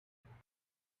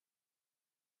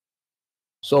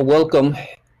So welcome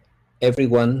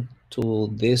everyone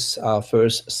to this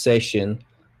first session,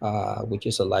 which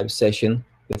is a live session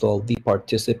with all the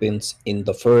participants in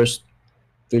the first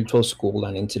virtual school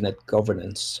on internet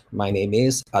governance. My name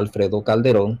is Alfredo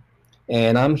Calderon,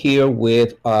 and I'm here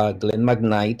with Glenn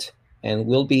McKnight, and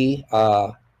we'll be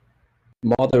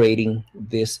moderating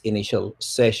this initial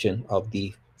session of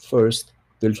the first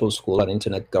virtual school on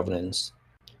internet governance,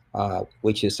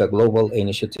 which is a global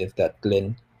initiative that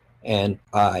Glenn and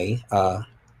I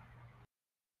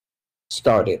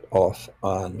started off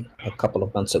on a couple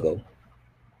of months ago.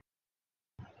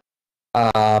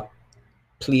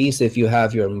 Please, if you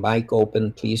have your mic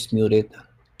open, please mute it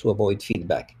to avoid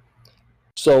feedback.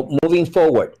 So moving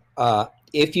forward,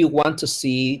 if you want to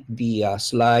see the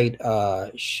slide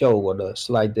show or the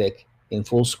slide deck in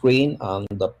full screen, on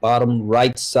the bottom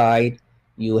right side,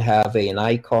 you have an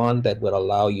icon that will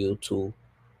allow you to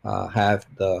have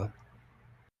the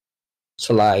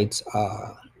slides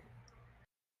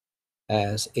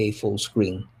as a full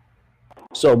screen.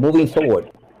 So moving forward.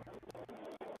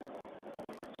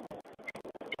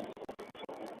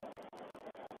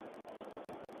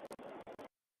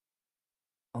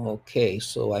 Okay,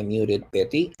 so I muted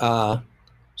Betty.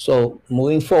 So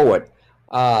moving forward,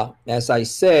 as I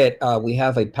said, we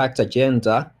have a packed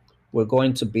agenda. We're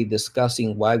going to be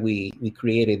discussing why we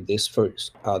created this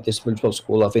this virtual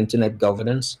school of internet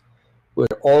governance.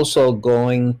 We're also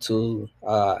going to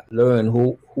learn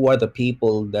who are the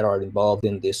people that are involved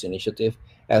in this initiative,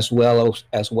 as well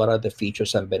as what are the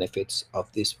features and benefits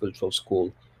of this virtual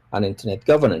school on internet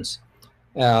governance.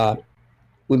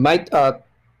 We might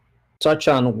touch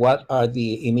on what are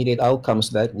the immediate outcomes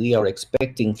that we are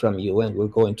expecting from you, and we're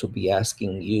going to be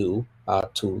asking you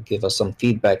to give us some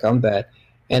feedback on that.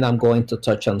 And I'm going to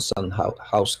touch on some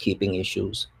housekeeping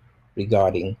issues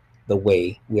regarding the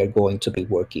way we are going to be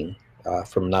working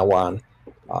from now on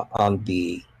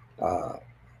the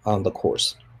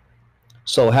course.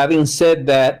 So having said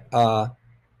that,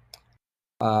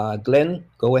 Glenn,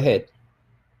 go ahead.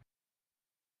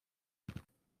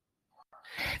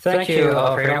 Thank you,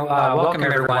 Alfredo. Welcome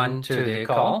everyone to the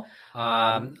call.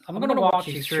 I'm going to walk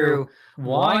you through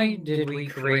why did we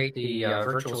create the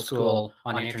virtual school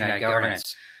on internet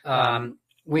governance.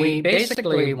 We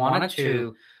basically wanted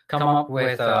to come up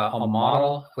with a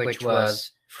model which was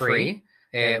free,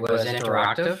 it was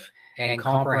interactive and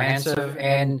comprehensive,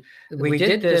 and we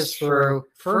did this through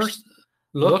first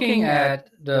looking at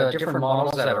the different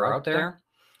models that are out there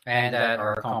and that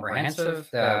are comprehensive.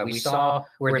 We saw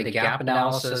where the gap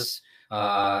analysis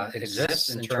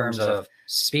exists in terms of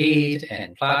speed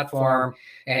and platform,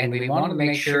 and we want to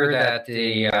make sure that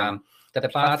the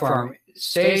platform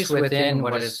stays within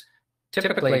what is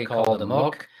typically called the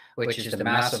MOOC, which is the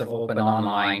Massive Open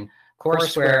Online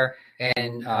Courseware.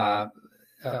 And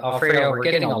Alfredo, we're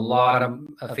getting a lot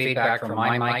of feedback from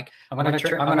my mic. I'm going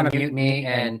to mute me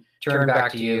and turn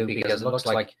back to you because it looks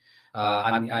like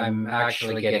I'm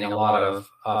actually getting a lot of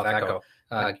echo.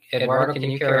 Eduardo, can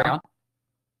you carry on?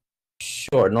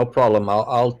 Sure, no problem.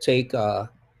 I'll take the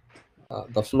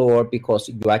floor because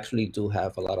you actually do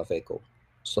have a lot of echo.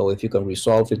 So if you can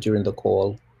resolve it during the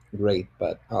call, great.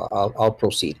 But I'll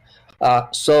proceed.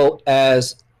 So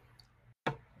as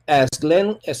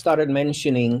Glenn started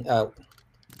mentioning,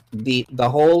 the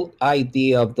whole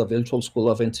idea of the virtual school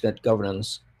of internet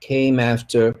governance came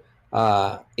after.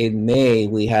 In May,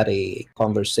 we had a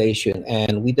conversation,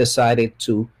 and we decided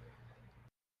to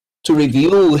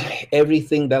review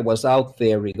everything that was out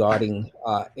there regarding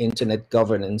internet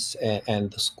governance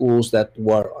and the schools that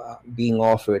were being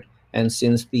offered. And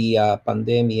since the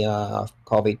pandemic of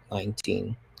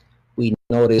COVID-19, we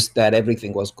noticed that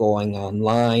everything was going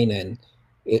online, and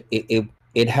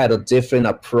it had a different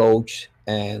approach,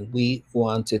 and we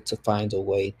wanted to find a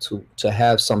way to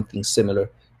have something similar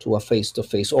to a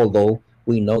face-to-face, although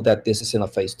we know that this is in a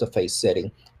face-to-face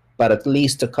setting, but at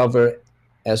least to cover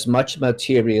as much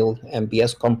material and be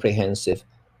as comprehensive,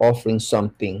 offering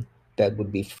something that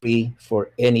would be free for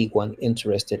anyone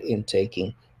interested in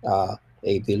taking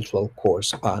a virtual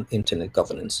course on internet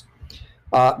governance.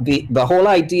 The whole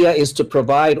idea is to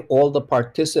provide all the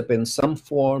participants some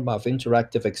form of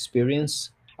interactive experience,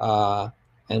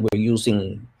 and we're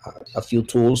using a few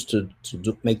tools to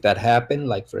make that happen.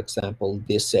 Like, for example,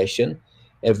 this session.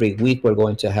 Every week we're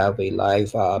going to have a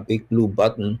live big blue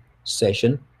button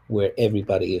session where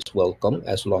everybody is welcome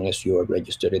as long as you're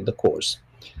registered in the course.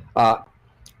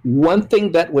 One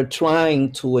thing that we're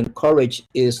trying to encourage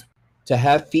is to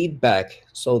have feedback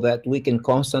so that we can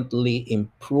constantly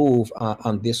improve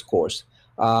on this course.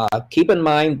 Keep in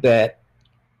mind that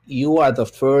you are the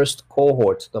first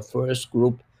cohort, the first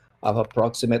group of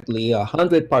approximately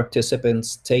 100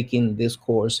 participants taking this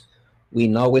course. We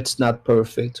know it's not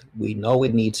perfect. We know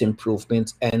it needs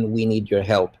improvement, and we need your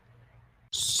help.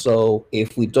 So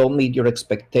if we don't meet your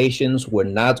expectations, we're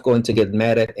not going to get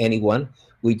mad at anyone.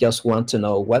 We just want to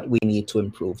know what we need to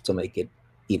improve to make it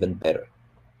even better.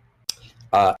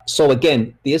 So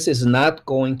again, this is not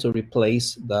going to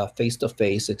replace the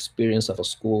face-to-face experience of a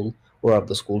school or of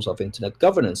the schools of internet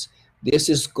governance. This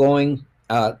is going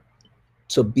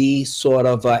to be sort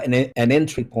of an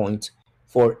entry point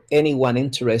for anyone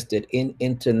interested in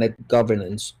internet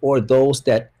governance or those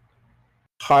that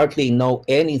hardly know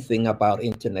anything about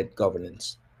internet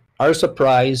governance. Our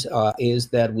surprise is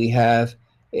that we have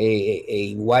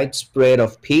a widespread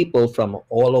of people from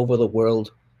all over the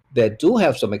world that do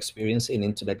have some experience in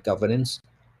internet governance.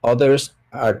 Others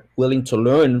are willing to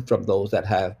learn from those that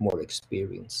have more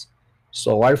experience.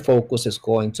 So our focus is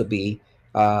going to be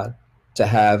to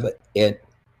have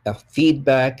a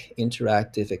feedback,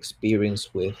 interactive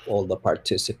experience with all the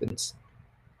participants.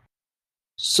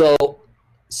 So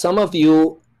some of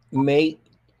you may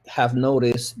have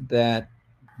noticed that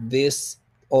this,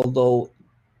 although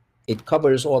it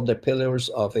covers all the pillars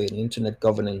of an internet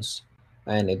governance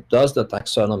and it does the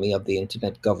taxonomy of the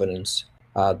internet governance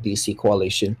DC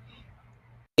coalition,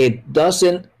 it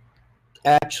doesn't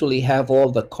actually have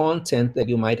all the content that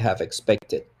you might have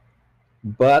expected.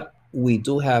 But we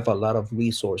do have a lot of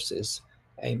resources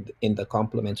in the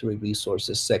complementary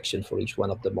resources section for each one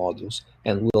of the modules,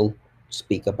 and we'll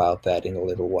speak about that in a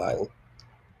little while.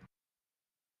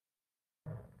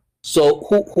 So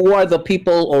who are the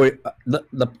people or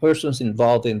the persons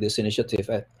involved in this initiative?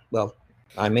 Well,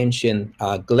 I mentioned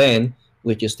Glenn,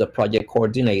 which is the project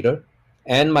coordinator,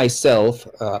 and myself,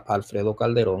 Alfredo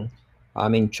Calderon.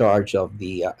 I'm in charge of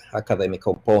the academic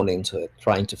component,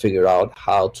 trying to figure out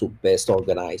how to best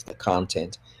organize the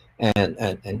content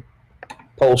and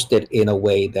post it in a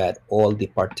way that all the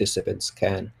participants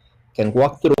can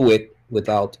walk through it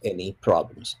without any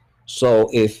problems. So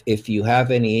if you have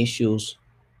any issues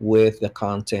with the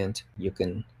content, you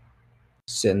can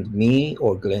send me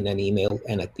or Glenn an email,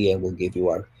 and at the end we'll give you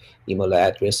our email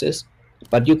addresses.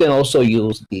 But you can also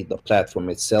use the platform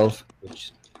itself,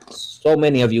 which so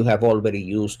many of you have already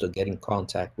used to get in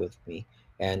contact with me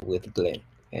and with Glenn.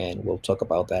 And we'll talk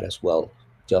about that as well,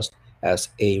 just as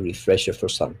a refresher for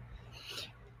some.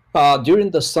 During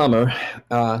the summer,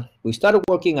 we started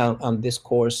working on this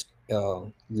course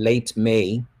late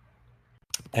May,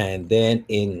 and then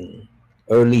in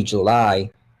early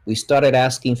July, we started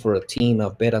asking for a team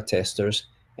of beta testers.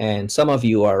 And some of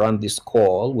you are on this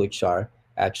call, which are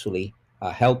actually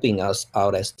helping us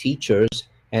out as teachers.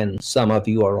 And some of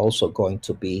you are also going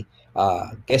to be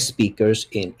guest speakers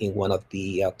in one of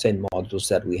the 10 modules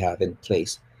that we have in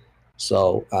place.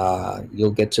 So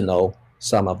you'll get to know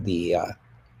some of the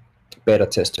beta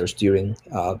testers during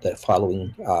the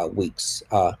following weeks.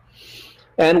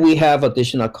 And we have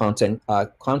additional content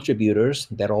contributors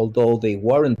that, although they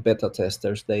weren't beta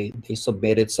testers, they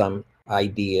submitted some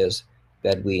ideas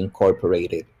that we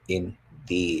incorporated in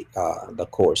the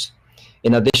course.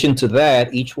 In addition to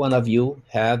that, each one of you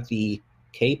have the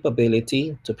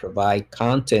capability to provide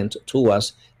content to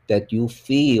us that you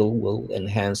feel will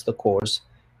enhance the course.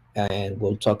 And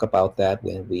we'll talk about that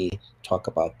when we talk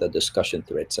about the discussion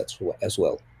threads as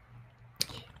well.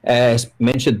 As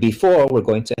mentioned before, we're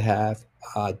going to have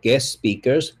guest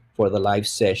speakers for the live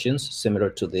sessions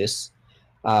similar to this.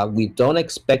 We don't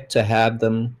expect to have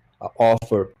them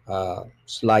offer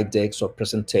slide decks or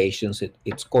presentations.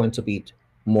 It's going to be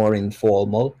more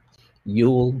informal.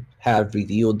 You'll have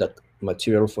reviewed the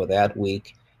material for that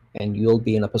week, and you'll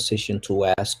be in a position to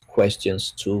ask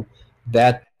questions to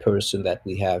that person that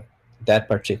we have that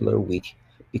particular week,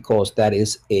 because that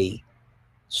is a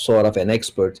sort of an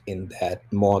expert in that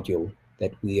module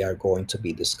that we are going to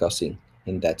be discussing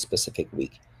in that specific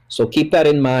week. So keep that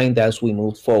in mind as we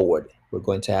move forward. We're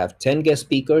going to have 10 guest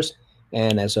speakers,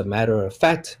 and as a matter of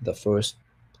fact, the first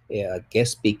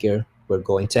guest speaker we're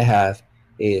going to have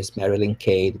is Marilyn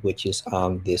Cade, which is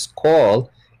on this call.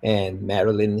 And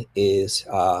Marilyn is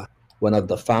one of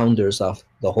the founders of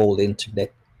the whole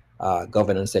internet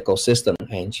governance ecosystem,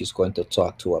 and she's going to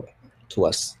talk to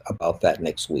us about that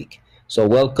next week. So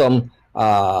welcome,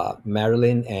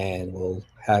 Marilyn, and we'll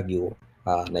have you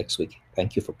next week.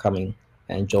 Thank you for coming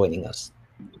and joining us.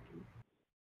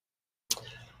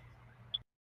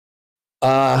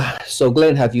 So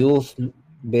Glenn, have you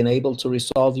been able to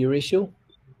resolve your issue?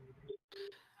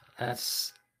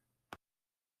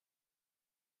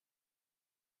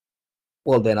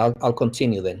 Well, then I'll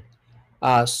continue then.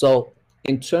 So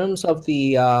in terms of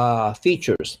the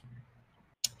features,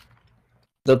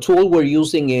 The tool we're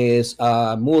using is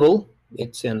Moodle.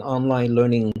 It's an online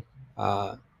learning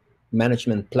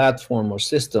management platform or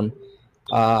system.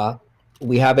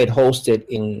 We have it hosted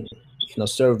in a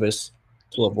service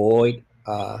to avoid.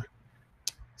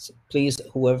 Please,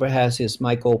 whoever has his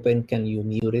mic open, can you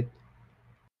mute it?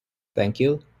 Thank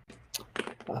you.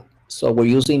 So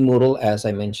we're using Moodle, as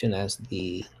I mentioned, as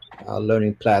the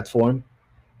learning platform.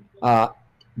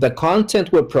 The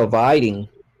content we're providing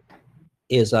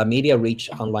is media rich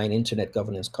online internet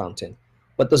governance content.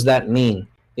 What does that mean?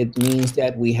 It means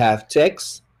that we have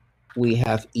text, we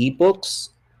have ebooks,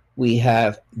 we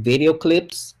have video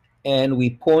clips, and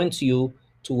we point you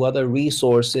to other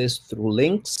resources through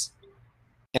links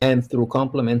and through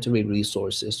complementary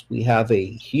resources. We have a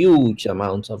huge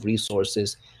amount of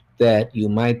resources that you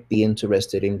might be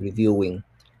interested in reviewing.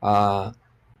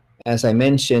 As I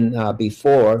mentioned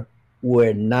before,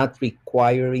 we're not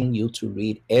requiring you to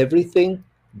read everything.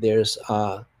 There's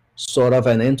sort of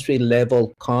an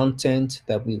entry-level content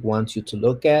that we want you to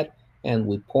look at, and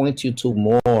we point you to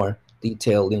more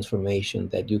detailed information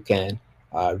that you can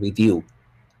review.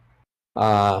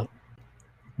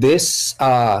 This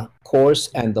course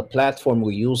and the platform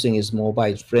we're using is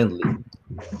mobile friendly.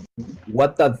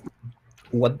 What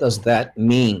does that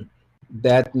mean?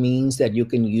 That means that you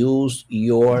can use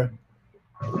your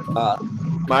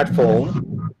smartphone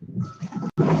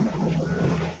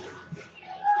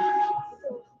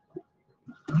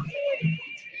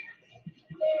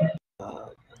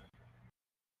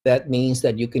that means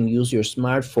that you can use your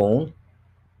smartphone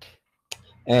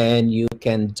and you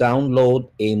can download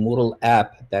a Moodle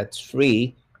app that's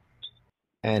free,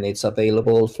 and it's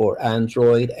available for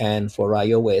Android and for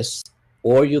iOS,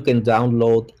 or you can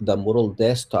download the Moodle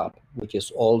desktop, which is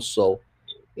also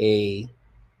an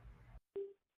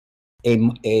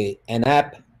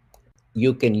app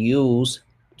you can use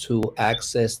to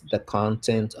access the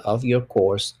content of your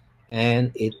course,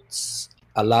 and it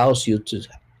allows you to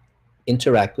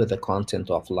interact with the content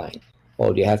offline.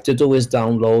 All you have to do is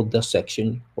download the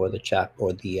section or the chapter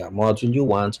or the module you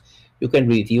want. You can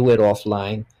review it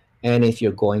offline, and if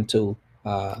you're going to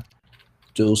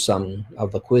do some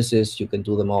of the quizzes, you can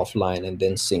do them offline and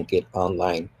then sync it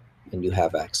online, and you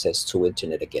have access to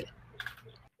internet again.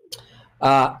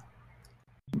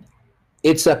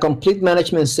 It's a complete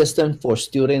management system for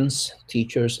students,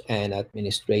 teachers, and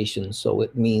administration. So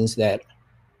it means that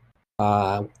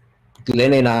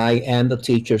Glenn and I and the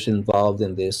teachers involved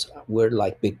in this, we're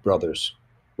like big brothers.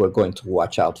 We're going to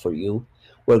watch out for you.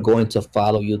 We're going to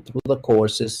follow you through the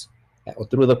courses, or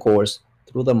through the course,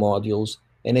 through the modules.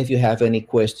 And if you have any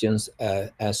questions,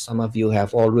 as some of you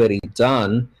have already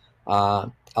done,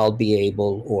 I'll be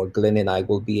able, or Glenn and I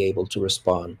will be able to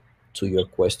respond to your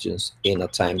questions in a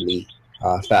timely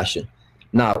fashion.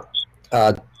 Now,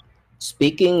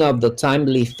 speaking of the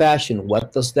timely fashion,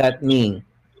 what does that mean?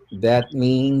 That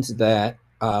means that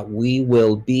we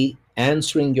will be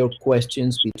answering your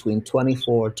questions between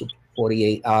 24 to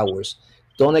 48 hours.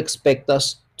 Don't expect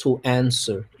us to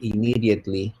answer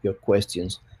immediately your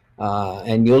questions.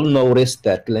 And you'll notice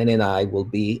that Glenn and I will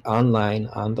be online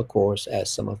on the course,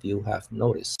 as some of you have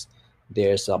noticed.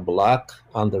 There's a block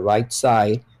on the right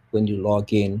side when you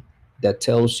log in that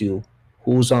tells you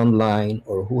who's online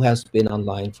or who has been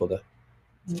online for the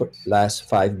last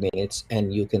 5 minutes,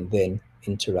 and you can then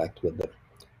interact with them.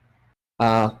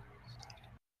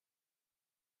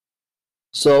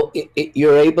 So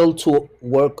you're able to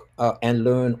work and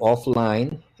learn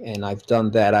offline, and I've done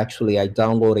that. Actually, I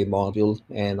download a module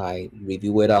and I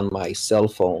review it on my cell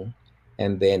phone,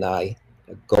 and then I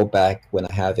go back when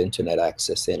I have internet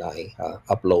access and I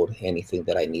upload anything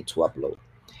that I need to upload.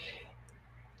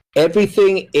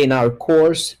 Everything in our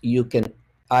course you can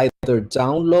either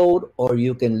download, or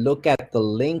you can look at the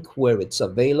link where it's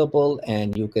available,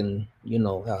 and you can,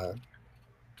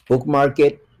 bookmark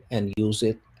it and use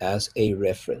it as a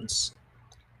reference.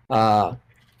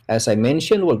 As I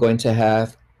mentioned, we're going to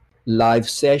have live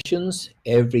sessions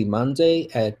every Monday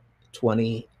at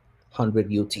 2000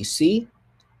 UTC.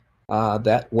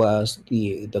 That was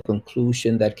the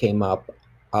conclusion that came up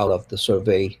out of the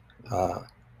survey,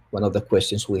 one of the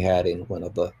questions we had in one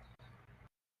of the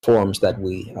forms that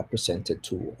we presented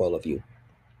to all of you.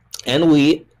 And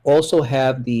we also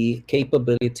have the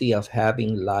capability of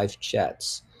having live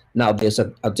chats. Now, there's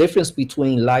a difference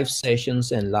between live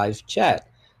sessions and live chat.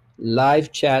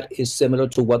 Live chat is similar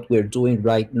to what we're doing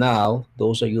right now.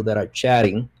 Those of you that are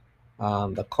chatting,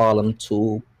 the column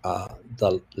to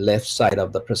the left side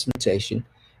of the presentation,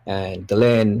 and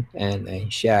Glenn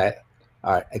and Shad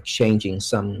are exchanging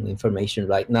some information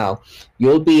right now.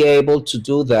 You'll be able to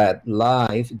do that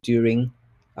live during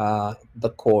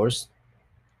the course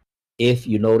If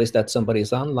you notice that somebody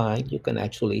is online, you can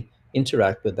actually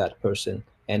interact with that person.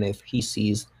 And if he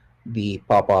sees the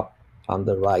pop-up on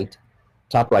the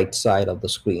top right side of the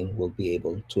screen, will be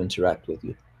able to interact with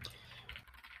you.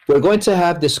 We're going to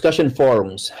have discussion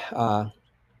forums.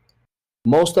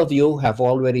 Most of you have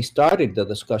already started the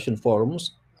discussion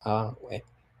forums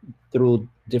through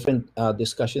different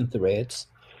discussion threads.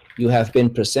 You have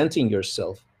been presenting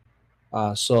yourself.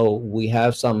 So we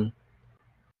have some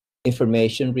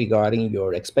information regarding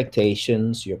your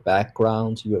expectations, your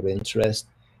background, your interest,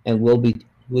 and we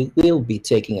will be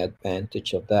taking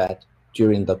advantage of that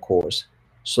during the course.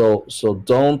 So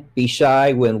don't be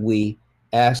shy when we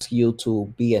ask you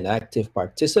to be an active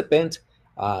participant.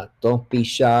 Don't be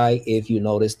shy if you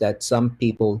notice that some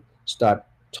people start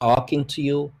talking to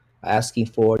you, asking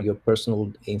for your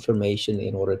personal information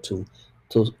in order to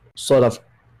sort of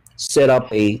set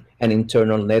up an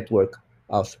internal network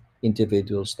of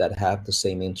individuals that have the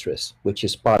same interests, which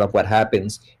is part of what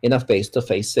happens in a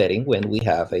face-to-face setting when we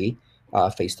have a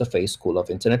face-to-face School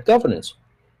of Internet Governance.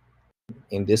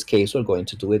 In this case, we're going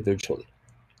to do it virtually.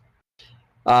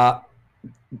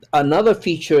 Another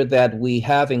feature that we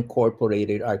have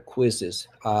incorporated are quizzes.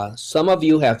 Some of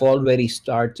you have already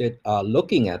started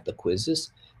looking at the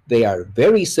quizzes. They are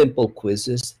very simple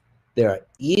quizzes. They are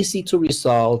easy to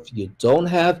resolve. You don't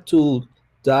have to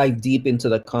dive deep into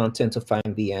the content to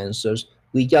find the answers.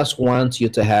 We just want you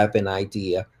to have an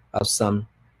idea of some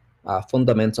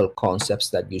fundamental concepts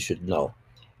that you should know.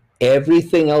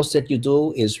 Everything else that you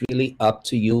do is really up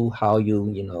to you, how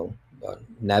you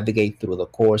navigate through the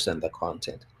course and the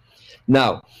content.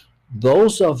 Now,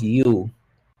 those of you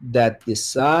that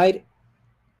decide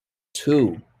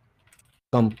to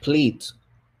complete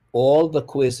all the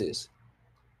quizzes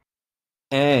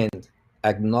and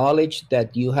acknowledge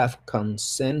that you have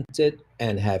consented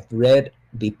and have read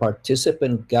the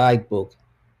participant guidebook,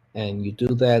 and you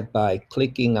do that by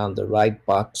clicking on the right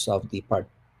box of the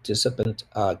participant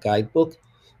guidebook,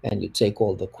 and you take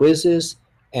all the quizzes,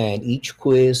 and each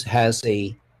quiz has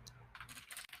a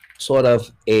sort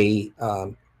of a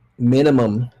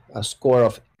minimum score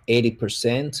of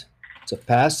 80% to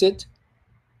pass it.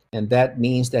 And that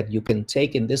means that you can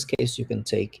take, in this case, you can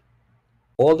take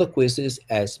all the quizzes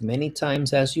as many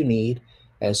times as you need,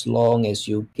 as long as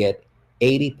you get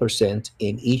 80%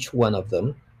 in each one of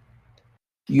them.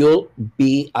 You'll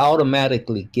be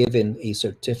automatically given a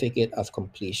certificate of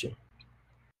completion.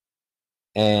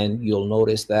 And you'll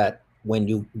notice that when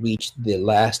you reach the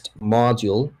last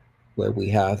module, where we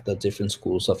have the different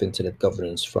schools of internet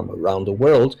governance from around the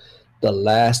world, the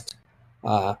last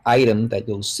item that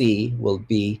you'll see will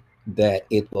be that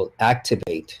it will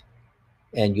activate,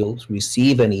 and you'll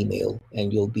receive an email,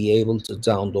 and you'll be able to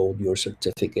download your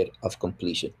certificate of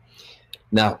completion.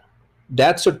 Now,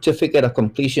 that certificate of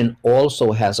completion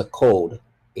also has a code.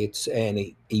 It's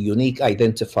a unique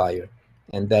identifier,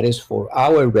 and that is for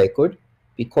our record,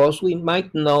 because we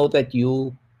might know that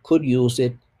you could use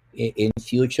it in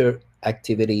future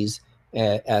activities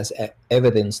as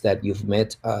evidence that you've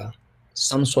met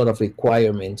some sort of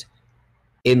requirement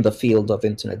in the field of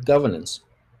internet governance.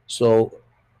 So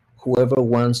whoever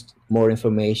wants more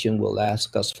information will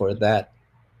ask us for that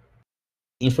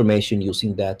information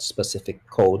using that specific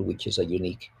code, which is a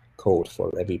unique code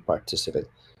for every participant.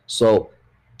 So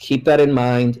keep that in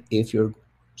mind. If you're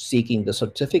seeking the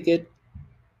certificate,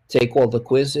 take all the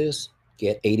quizzes,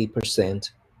 get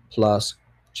 80%, plus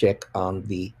check on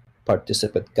the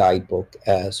participant guidebook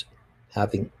as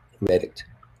having read it.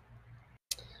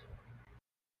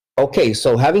 Okay,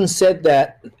 so having said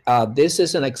that, this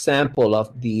is an example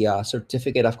of the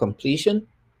certificate of completion.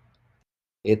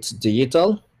 It's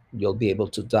digital. You'll be able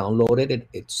to download it.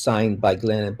 It's signed by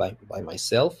Glenn and by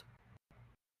myself.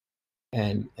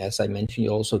 And as I mentioned, you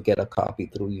also get a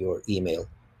copy through your email.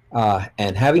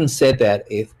 And having said that,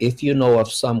 if you know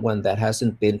of someone that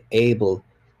hasn't been able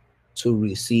to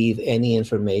receive any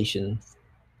information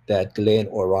that Glenn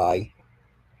or I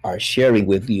are sharing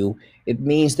with you, it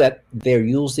means that they're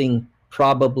using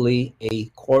probably a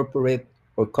corporate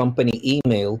or company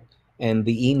email, and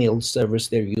the email service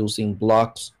they're using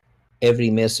blocks every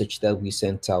message that we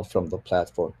sent out from the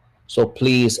platform. So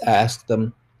please ask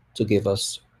them to give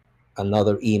us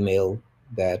another email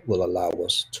that will allow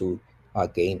us to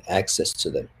gain access to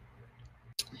them.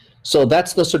 So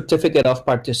that's the certificate of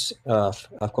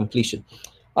completion.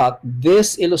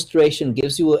 This illustration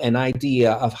gives you an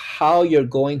idea of how you're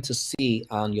going to see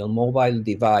on your mobile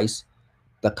device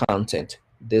the content.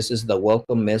 This is the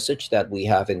welcome message that we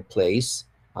have in place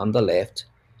on the left.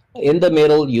 In the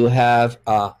middle, you have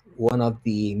one of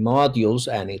the modules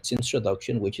and its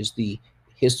introduction, which is the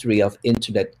history of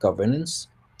internet governance.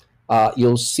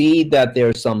 You'll see that there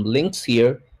are some links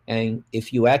here, and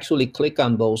if you actually click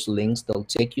on those links, they'll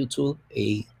take you to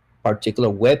a particular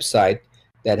website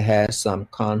that has some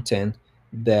content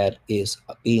that is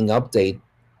being updated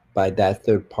by that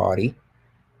third party.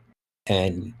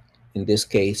 And in this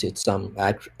case, it's some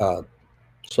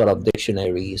sort of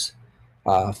dictionaries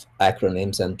of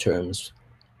acronyms and terms,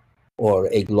 or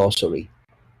a glossary.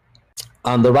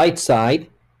 On the right side,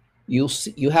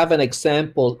 you have an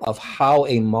example of how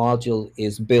a module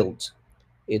is built.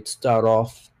 It starts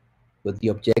off with the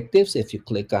objectives. If you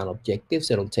click on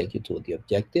objectives, it'll take you to the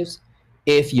objectives.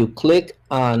 If you click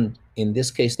on, in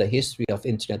this case, the history of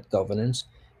internet governance,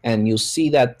 and you see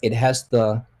that it has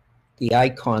the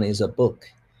icon is a book,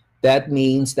 that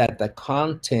means that the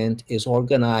content is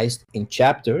organized in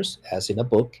chapters, as in a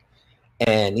book,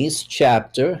 and each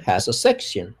chapter has a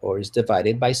section or is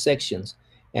divided by sections,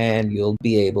 and you'll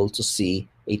be able to see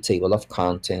a table of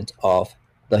content of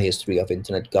the history of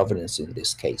internet governance in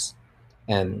this case,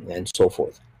 and so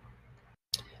forth.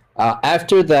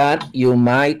 After that, you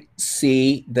might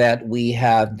see that we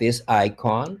have this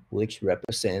icon, which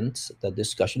represents the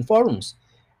discussion forums.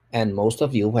 And most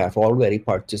of you have already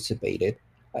participated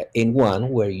in one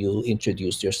where you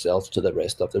introduce yourself to the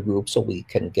rest of the group, so we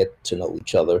can get to know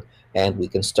each other and we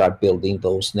can start building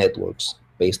those networks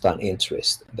based on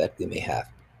interest that we may have.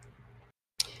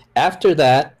 After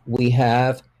that, we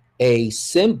have a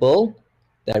symbol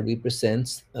that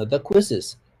represents the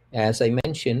quizzes. As I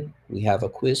mentioned, we have a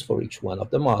quiz for each one of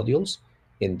the modules.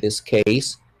 In this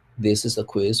case, this is a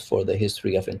quiz for the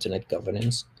history of internet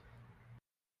governance.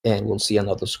 And we'll see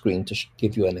another screen to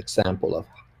give you an example of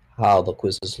how the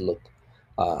quizzes look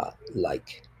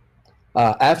like.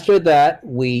 After that,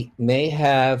 we may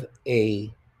have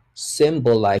a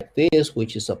symbol like this,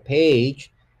 which is a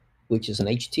page, which is an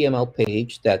HTML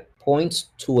page that points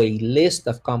to a list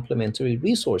of complementary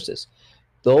resources.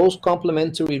 Those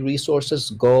complementary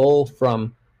resources go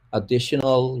from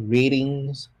additional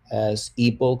readings as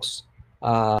ebooks,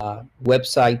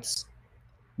 websites,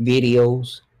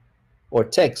 videos, or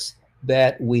text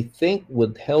that we think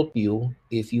would help you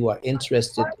if you are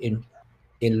interested in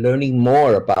learning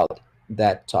more about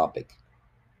that topic.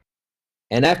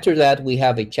 And after that, we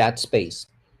have a chat space.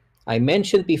 I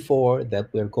mentioned before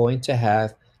that we're going to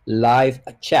have live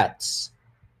chats,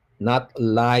 not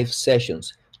live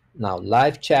sessions. Now,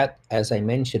 live chat, as I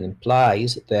mentioned,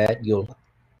 implies that you'll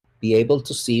be able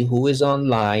to see who is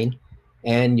online,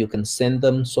 and you can send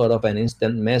them sort of an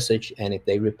instant message, and if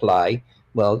they reply,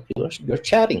 well, you're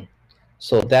chatting.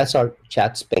 So that's our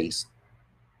chat space.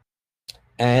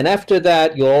 And after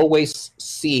that, you always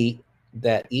see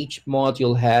that each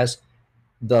module has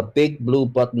the big blue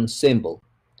button symbol.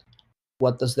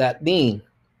 What does that mean?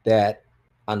 That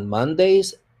on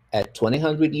Mondays at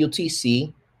 2000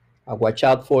 UTC, watch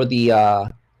out for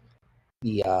the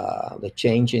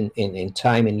change in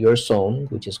time in your zone,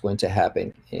 which is going to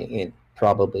happen in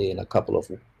probably in a couple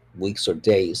of weeks or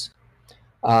days.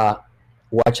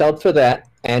 Watch out for that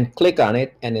and click on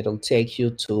it, and it'll take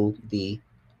you to the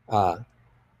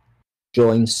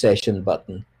join session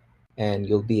button, and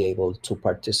you'll be able to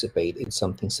participate in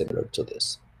something similar to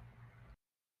this.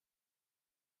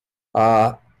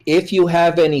 If you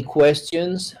have any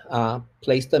questions,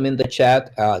 place them in the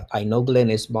chat. I know Glenn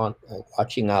is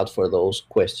watching out for those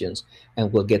questions,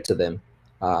 and we'll get to them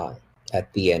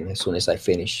at the end as soon as I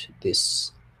finish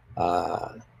this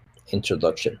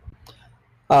introduction.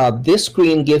 This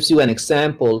screen gives you an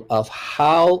example of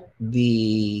how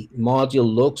the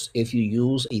module looks if you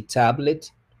use a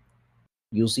tablet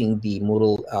using the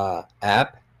Moodle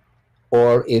app,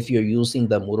 or if you're using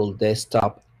the Moodle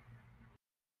desktop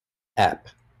app.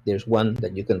 There's one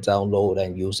that you can download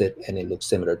and use it, and it looks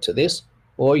similar to this.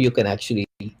 Or you can actually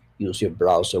use your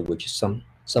browser, which some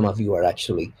of you are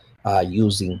actually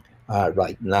using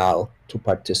right now to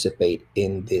participate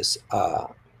in this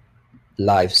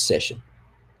live session.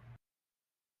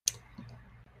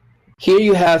 Here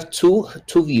you have two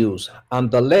views. On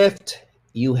the left,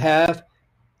 you have,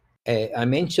 I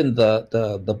mentioned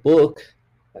the book.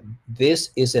 This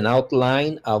is an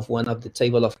outline of one of the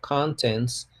table of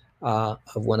contents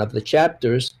of one of the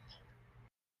chapters,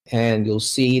 and you'll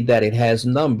see that it has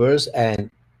numbers,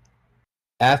 and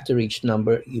after each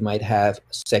number you might have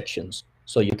sections.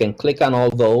 So you can click on all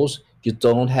those. You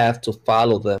don't have to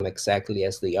follow them exactly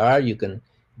as they are. You can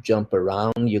jump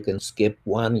around, you can skip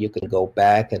one, you can go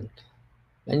back, and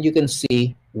you can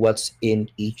see what's in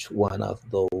each one of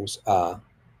those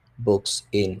books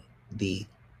in the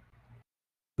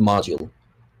module.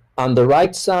 On the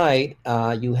right side,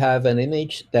 you have an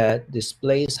image that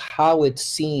displays how it's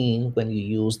seen when you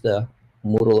use the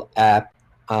Moodle app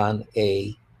on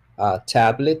a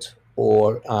tablet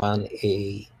or on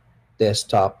a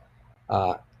desktop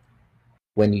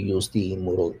when you use the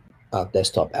Moodle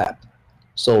desktop app.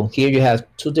 So here you have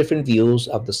two different views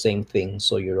of the same thing,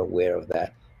 so you're aware of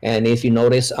that. And if you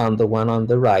notice on the one on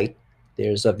the right,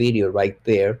 there's a video right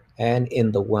there, and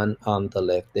in the one on the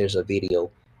left, there's a video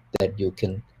that you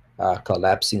can,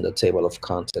 collapsing the table of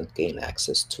content, gain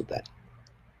access to that.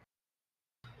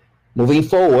 Moving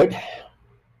forward,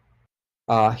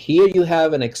 here you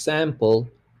have an example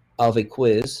of a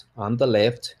quiz on the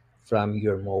left from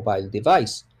your mobile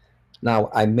device. Now,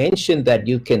 I mentioned that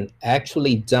you can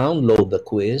actually download the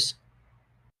quiz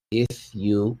if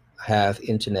you have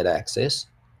internet access.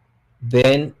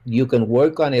 Then you can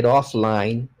work on it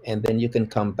offline, and then you can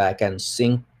come back and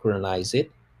synchronize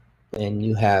it when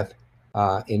you have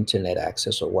internet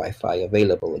access or Wi-Fi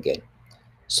available again.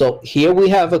 So here we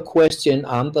have a question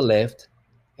on the left,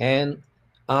 and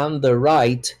on the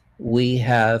right we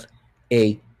have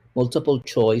a multiple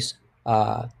choice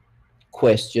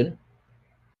question.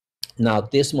 Now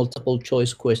this multiple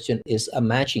choice question is a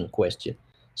matching question,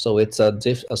 so it's a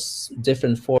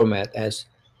different format. As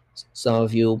some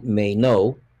of you may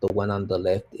know, the one on the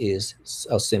left is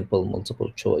a simple multiple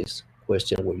choice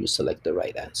question where you select the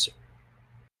right answer.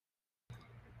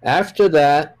 After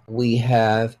that, we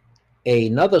have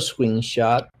another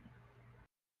screenshot,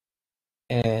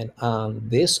 and on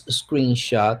this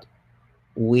screenshot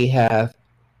we have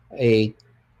an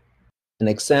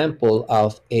example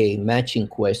of a matching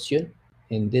question.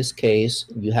 In this case,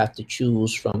 you have to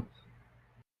choose from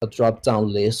a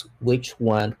drop-down list which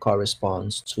one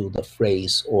corresponds to the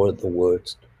phrase or the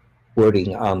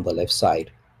wording on the left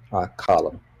side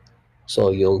column.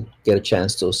 So you'll get a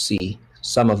chance to see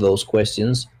some of those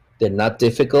questions. They're not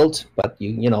difficult, but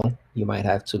you might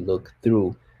have to look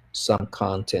through some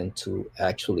content to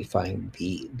actually find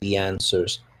the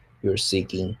answers you're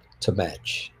seeking to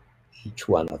match each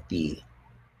one of the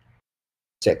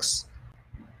texts.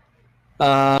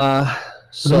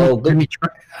 So let me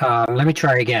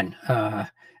try again.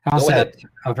 How's that,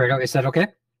 Alfredo? Is that okay?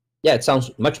 Yeah, it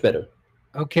sounds much better.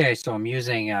 Okay, so I'm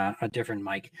using a different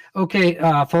mic. Okay,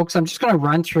 folks, I'm just going to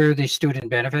run through the student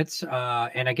benefits.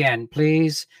 And again,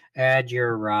 please add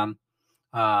your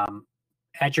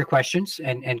questions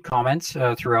and comments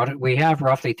throughout it. We have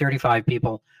roughly 35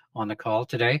 people on the call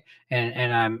today,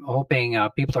 and I'm hoping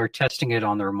people are testing it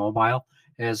on their mobile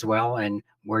as well, and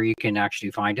where you can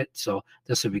actually find it. So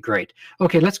this would be great.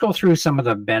 Okay, let's go through some of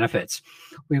the benefits.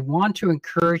 We want to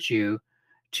encourage you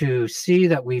to see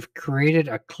that we've created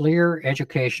a clear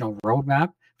educational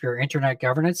roadmap for your internet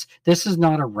governance. This is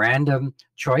not a random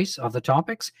choice of the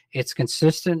topics. It's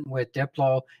consistent with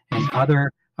Diplo and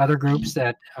other groups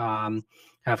that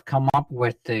have come up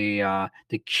with the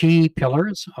key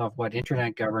pillars of what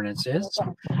internet governance is.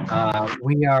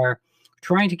 We are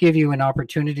trying to give you an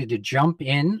opportunity to jump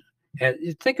in.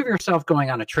 Think of yourself going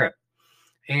on a trip,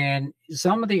 and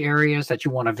some of the areas that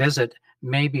you want to visit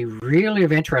may be really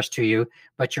of interest to you,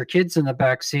 but your kids in the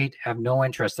back seat have no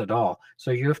interest at all.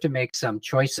 So you have to make some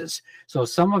choices. So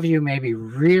some of you may be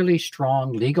really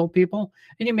strong legal people,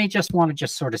 and you may just want to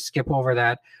just sort of skip over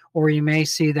that, or you may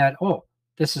see that, oh,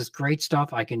 this is great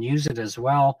stuff, I can use it as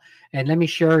well, and let me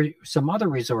share some other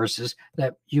resources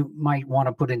that you might want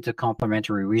to put into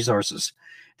complementary resources.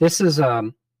 This is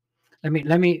let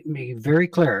me be very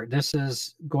clear. This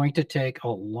is going to take a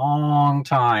long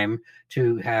time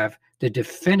to have the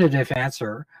definitive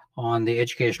answer on the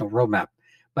educational roadmap,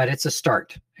 but it's a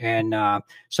start. And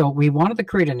so we wanted to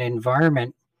create an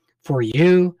environment for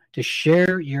you to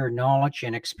share your knowledge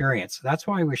and experience. That's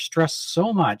why we stress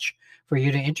so much for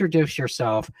you to introduce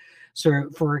yourself. So,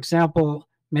 for example,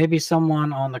 maybe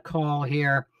someone on the call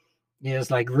here is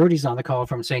like Rudy's on the call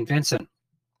from St. Vincent.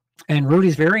 And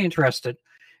Rudy's very interested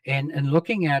in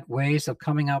looking at ways of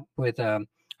coming up with a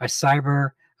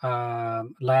cyber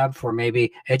lab for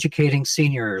maybe educating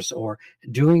seniors, or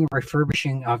doing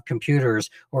refurbishing of computers,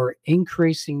 or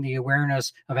increasing the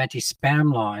awareness of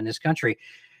anti-spam law in this country.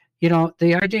 You know,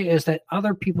 the idea is that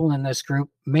other people in this group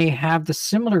may have the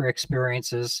similar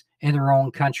experiences in their own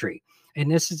country.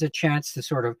 And this is a chance to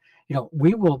sort of,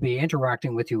 we will be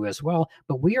interacting with you as well,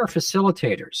 but we are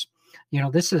facilitators.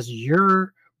 This is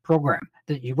your program.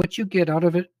 What you get out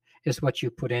of it is what you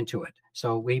put into it.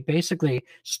 So we basically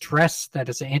stress that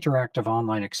it's an interactive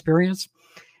online experience,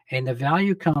 and the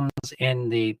value comes in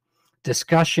the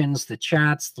discussions, the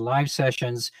chats, the live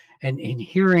sessions, and in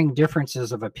hearing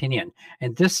differences of opinion.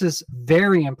 And this is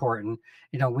very important.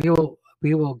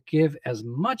 We will give as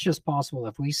much as possible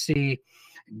if we see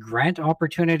grant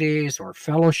opportunities or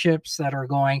fellowships that are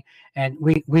going. And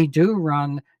we do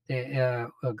run a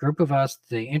group of us,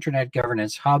 the Internet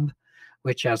Governance Hub,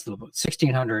 which has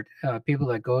 1,600 people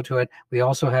that go to it. We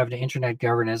also have the Internet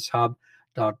Governance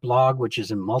Hub.blog, which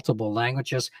is in multiple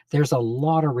languages. There's a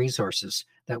lot of resources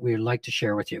that we would like to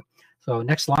share with you. So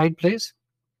next slide, please.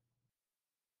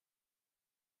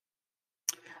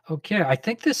 Okay, I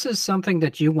think this is something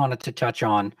that you wanted to touch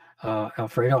on,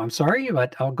 Alfredo. I'm sorry,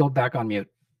 but I'll go back on mute.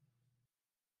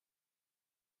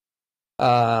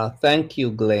 Thank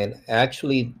you, Glenn.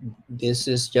 Actually, this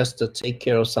is just to take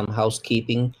care of some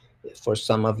housekeeping for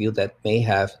some of you that may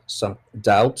have some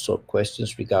doubts or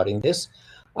questions regarding this.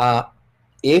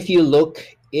 If you look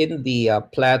in the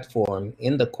platform,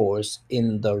 in the course,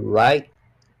 in the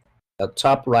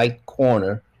top right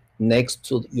corner next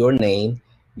to your name,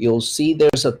 you'll see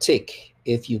there's a tick.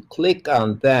 If you click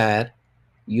on that,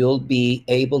 you'll be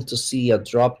able to see a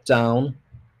drop-down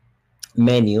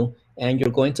menu, and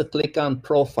you're going to click on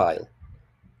Profile.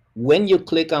 When you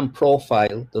click on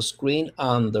Profile, the screen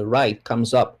on the right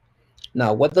comes up.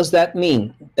 Now, what does that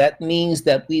mean? That means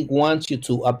that we want you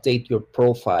to update your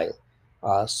profile.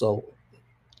 So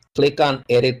click on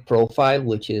Edit Profile,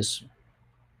 which is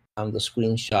on the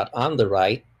screenshot on the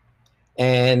right,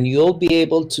 and you'll be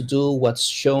able to do what's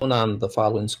shown on the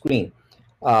following screen.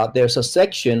 There's a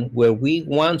section where we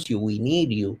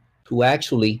need you to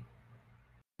actually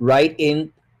write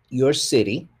in your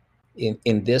city.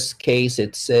 In this case,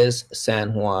 it says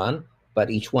San Juan,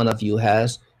 but each one of you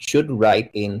should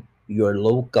write in your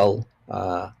local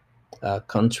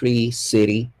country,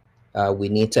 city. We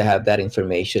need to have that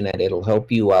information, and it'll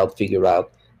help you out figure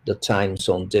out the time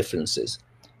zone differences.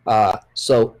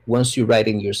 So once you write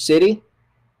in your city,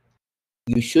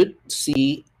 you should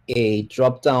see a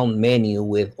drop-down menu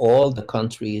with all the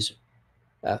countries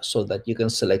so that you can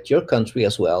select your country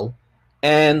as well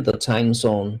and the time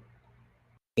zone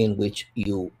in which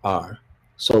you are.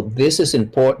 So this is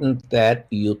important that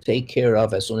you take care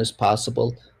of as soon as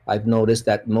possible. I've noticed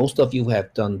that most of you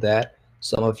have done that.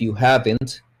 Some of you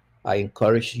haven't. I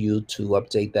encourage you to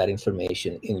update that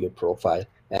information in your profile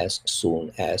as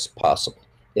soon as possible.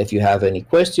 If you have any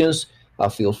questions,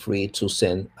 feel free to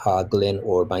send Glenn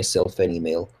or myself an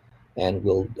email, and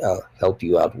we'll help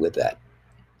you out with that.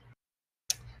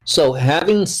 So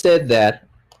having said that,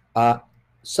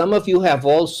 some of you have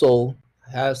also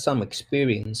had some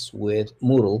experience with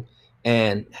Moodle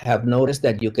and have noticed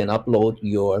that you can upload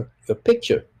your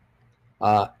picture.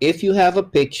 If you have a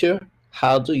picture,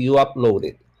 how do you upload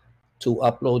it? To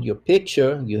upload your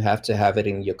picture, you have to have it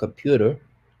in your computer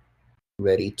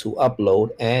ready to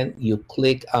upload, and you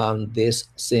click on this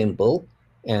symbol,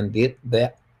 and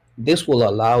this will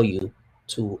allow you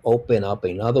to open up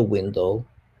another window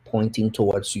pointing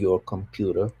towards your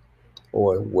computer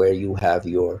or where you have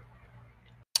your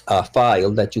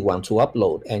file that you want to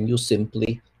upload, and you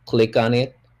simply click on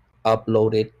it,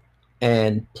 upload it,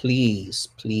 and please,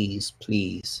 please,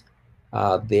 please,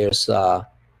 there's a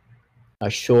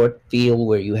short field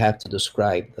where you have to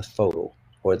describe the photo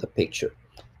or the picture.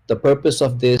 The purpose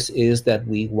of this is that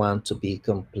we want to be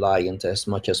compliant as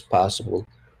much as possible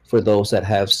for those that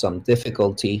have some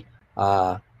difficulty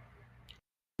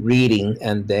reading,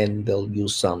 and then they'll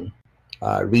use some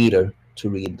reader to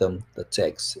read them the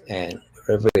text. And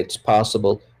wherever it's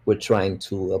possible, we're trying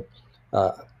to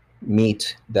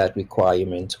meet that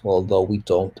requirement, although we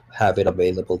don't have it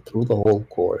available through the whole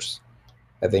course.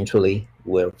 Eventually,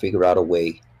 we'll figure out a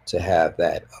way to have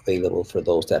that available for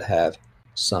those that have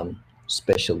some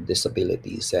special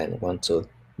disabilities and want to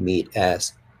meet,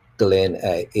 as Glenn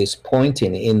is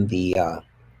pointing in the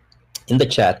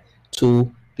chat,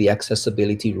 to the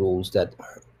accessibility rules that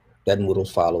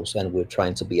Moodle follows, and we're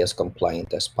trying to be as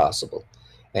compliant as possible.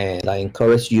 And I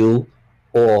encourage you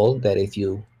all that if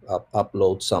you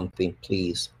upload something,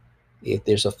 please, if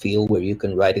there's a field where you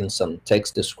can write in some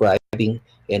text describing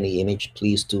any image,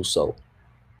 please do so.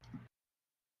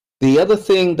 The other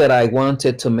thing that I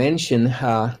wanted to mention,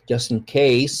 just in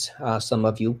case some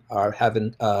of you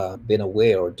haven't been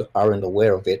aware or aren't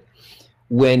aware of it,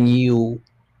 when you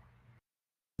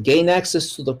gain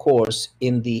access to the course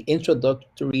in the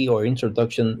introductory or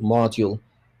introduction module,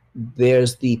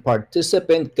 there's the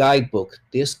participant guidebook.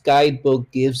 This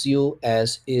guidebook gives you,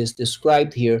 as is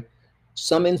described here,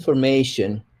 some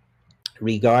information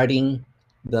regarding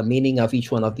the meaning of each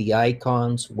one of the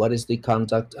icons, what is the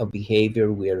conduct of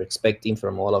behavior we are expecting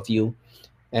from all of you,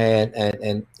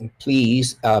 and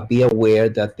please be aware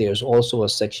that there's also a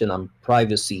section on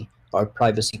privacy, our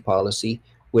privacy policy.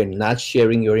 We're not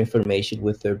sharing your information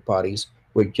with third parties.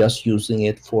 We're just using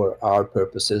it for our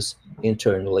purposes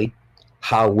internally.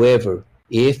 However,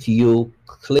 if you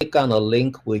click on a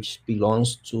link which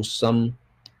belongs to some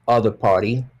other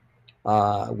party,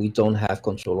 We don't have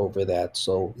control over that,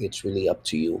 so it's really up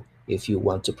to you if you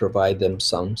want to provide them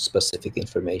some specific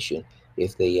information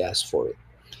if they ask for it.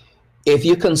 If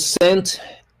you consent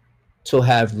to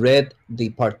have read the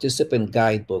participant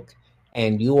guidebook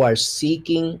and you are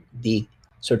seeking the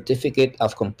certificate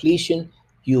of completion,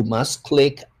 you must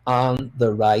click on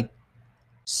the right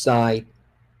side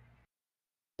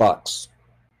box.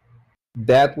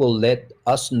 That will let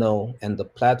us know and the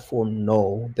platform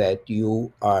know that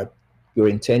your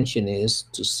intention is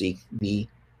to seek the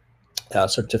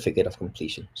certificate of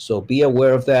completion. So be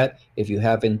aware of that. If you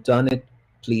haven't done it,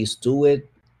 please do it.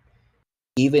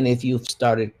 Even if you've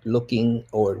started looking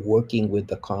or working with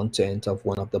the content of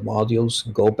one of the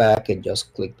modules, go back and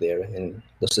just click there and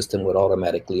the system will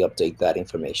automatically update that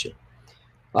information.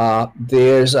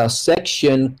 There's a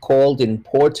section called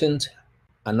Important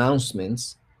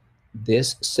Announcements.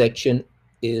 This section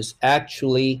is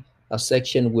actually a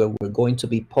section where we're going to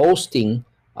be posting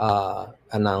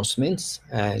announcements,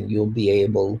 and you'll be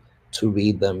able to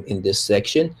read them in this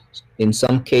section. In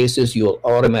some cases, you'll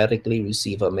automatically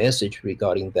receive a message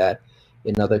regarding that.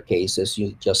 In other cases,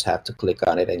 you just have to click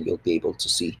on it and you'll be able to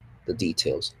see the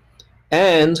details.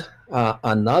 And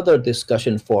another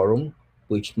discussion forum,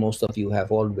 which most of you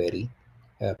have already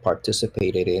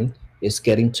participated in, is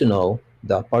getting to know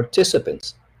the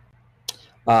participants.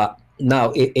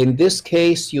 Now, in this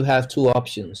case, you have two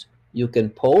options. You can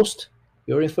post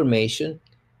your information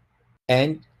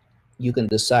and you can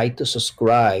decide to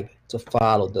subscribe to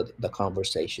follow the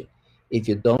conversation. If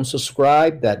you don't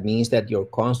subscribe, that means that you're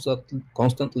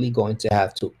constantly going to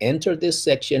have to enter this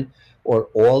section or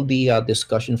all the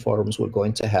discussion forums we're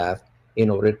going to have in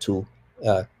order to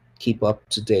keep up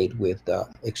to date with the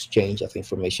exchange of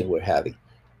information we're having.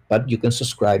 But you can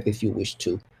subscribe if you wish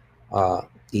to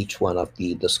each one of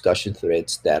the discussion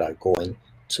threads that are going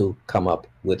to come up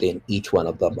within each one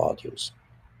of the modules.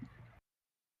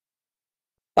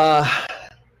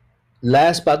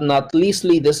 Last but not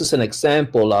leastly, this is an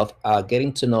example of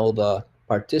getting to know the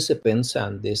participants,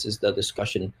 and this is the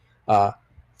discussion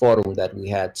forum that we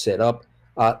had set up.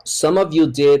 Some of you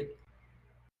did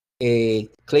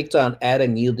clicked on add a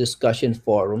new discussion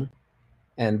forum,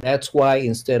 and that's why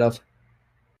instead of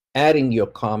adding your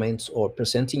comments or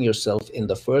presenting yourself in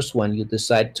the first one, you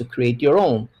decide to create your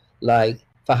own, like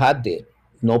Fahad did.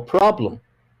 No problem.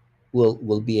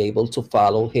 We'll be able to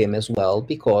follow him as well,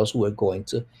 because we're going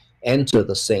to enter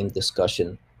the same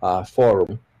discussion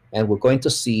forum, and we're going to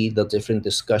see the different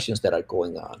discussions that are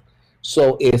going on.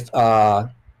 So if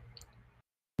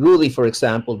Rudy, for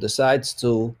example, decides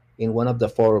to, in one of the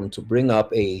forum, to bring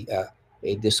up a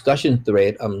discussion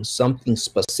thread on something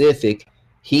specific,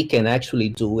 he can actually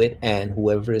do it, and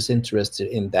whoever is interested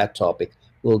in that topic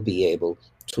will be able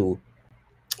to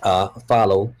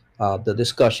follow the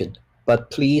discussion.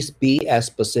 But please be as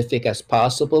specific as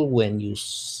possible when you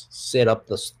set up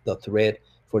the thread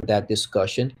for that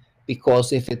discussion,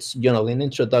 because if it's, you know, an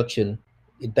introduction,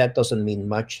 that doesn't mean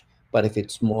much. But if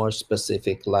it's more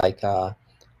specific, like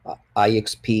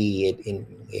IXP in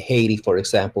Haiti, for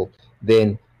example,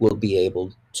 then we'll be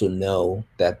able to know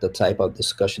that the type of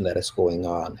discussion that is going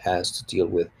on has to deal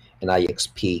with an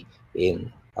IXP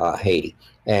in Haiti.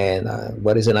 And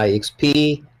what is an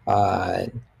IXP?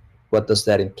 What does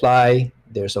that imply?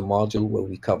 There's a module where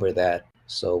we cover that,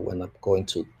 so we're not going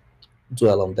to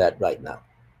dwell on that right now.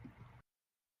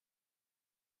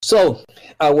 So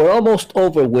we're almost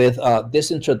over with this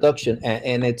introduction,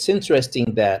 and it's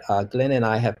interesting that Glenn and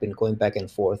I have been going back and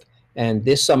forth, and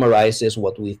this summarizes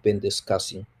what we've been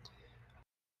discussing.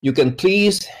 You can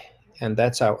please, and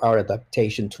that's our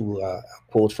adaptation to a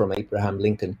quote from Abraham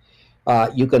Lincoln,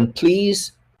 you can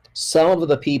please some of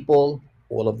the people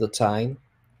all of the time,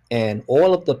 and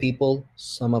all of the people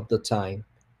some of the time,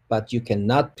 but you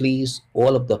cannot please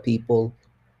all of the people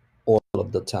all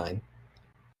of the time.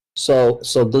 So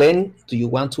Glenn, do you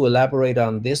want to elaborate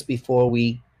on this before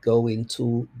we go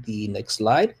into the next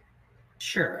slide?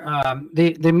 Sure.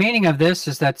 The meaning of this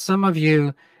is that some of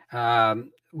you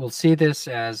will see this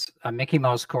as a Mickey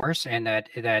Mouse course, and that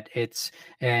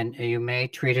and you may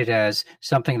treat it as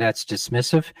something that's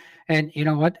dismissive. And you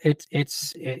know what?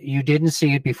 You didn't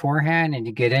see it beforehand, and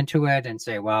you get into it and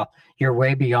say, well, you're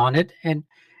way beyond it. And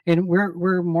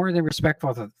we're more than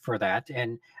respectful for that.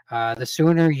 And the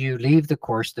sooner you leave the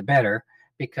course, the better,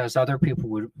 because other people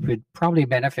would probably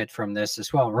benefit from this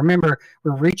as well. Remember,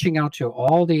 we're reaching out to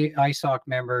all the ISOC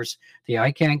members, the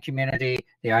ICANN community,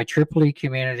 the IEEE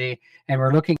community, and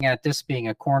we're looking at this being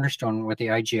a cornerstone with the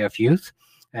IGF youth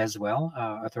as well,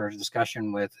 with our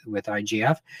discussion with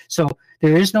IGF. So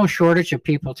there is no shortage of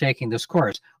people taking this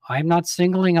course. I'm not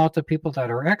singling out the people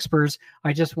that are experts.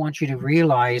 I just want you to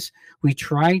realize we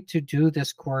tried to do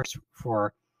this course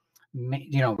for,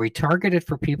 we target it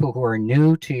for people who are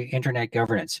new to internet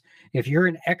governance. If you're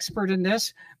an expert in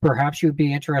this, perhaps you'd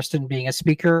be interested in being a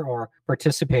speaker or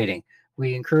participating.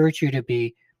 We encourage you to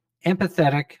be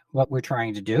empathetic what we're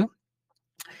trying to do.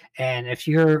 And if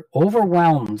you're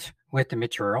overwhelmed with the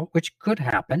material, which could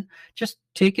happen, just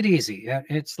take it easy.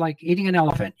 It's like eating an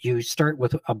elephant. You start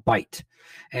with a bite.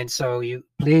 And so you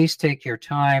please take your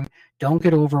time. Don't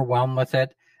get overwhelmed with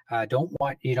it. Don't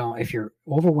want, if you're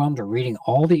overwhelmed or reading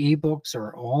all the ebooks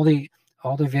or all the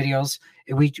videos,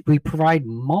 we provide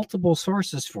multiple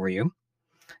sources for you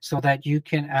so that you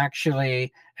can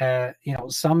actually,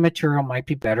 some material might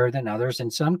be better than others.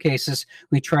 In some cases,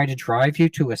 we try to drive you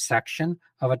to a section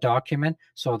of a document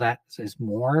so that is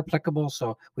more applicable.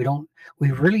 So we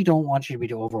really don't want you to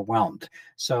be overwhelmed.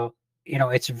 So,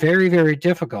 it's very, very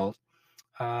difficult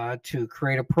to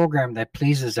create a program that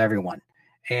pleases everyone.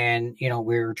 And,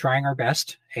 we're trying our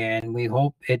best, and we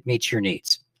hope it meets your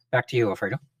needs. Back to you,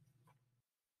 Alfredo.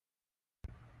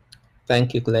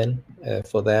 Thank you, Glenn,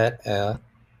 for that.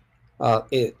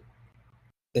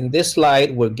 In this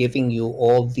slide, we're giving you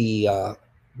all the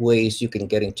ways you can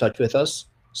get in touch with us.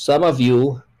 Some of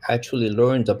you actually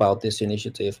learned about this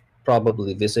initiative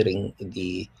probably visiting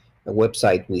the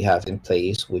website we have in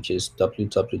place, which is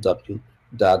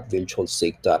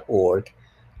www.virtualsig.org.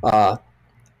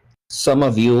 Some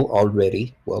of you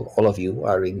already, well, all of you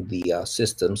are in the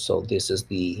system, so this is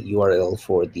the URL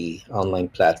for the online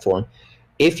platform.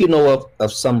 If you know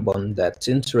of someone that's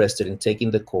interested in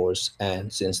taking the course, and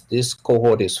since this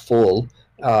cohort is full,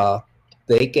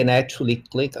 they can actually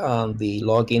click on the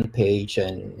login page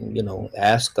and,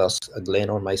 ask us, Glenn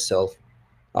or myself,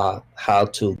 how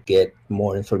to get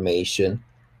more information.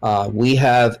 We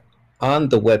have on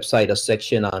the website a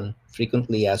section on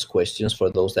frequently asked questions for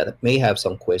those that may have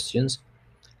some questions.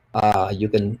 You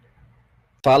can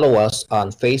follow us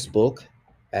on Facebook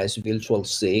as Virtual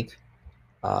SIG.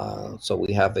 So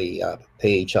we have a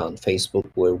page on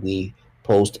Facebook where we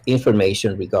post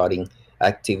information regarding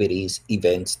activities,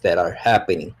 events that are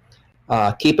happening.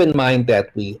 Keep in mind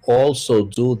that we also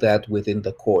do that within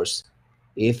the course.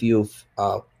 If you've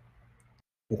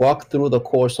walked through the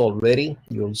course already,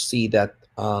 you'll see that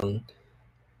on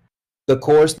the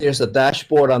course, there's a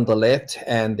dashboard on the left,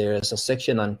 and there's a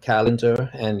section on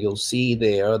calendar, and you'll see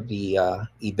there the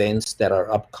events that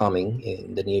are upcoming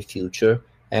in the near future.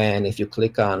 And if you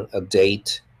click on a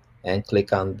date and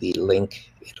click on the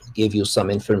link, it will give you some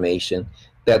information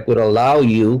that would allow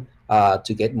you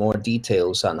to get more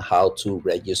details on how to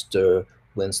register,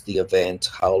 when's the event,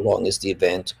 how long is the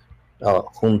event,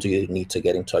 whom do you need to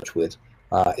get in touch with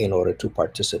in order to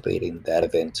participate in that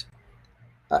event.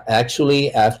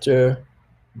 Actually, after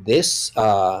this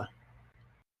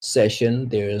session,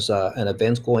 there's an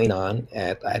event going on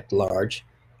at large.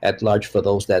 At large, for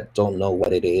those that don't know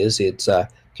what it is, it's a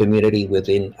community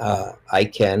within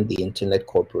ICANN, the Internet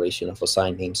Corporation of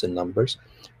Assigned Names and Numbers,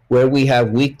 where we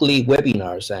have weekly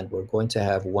webinars, and we're going to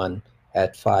have one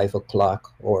at 5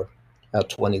 o'clock or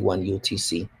 21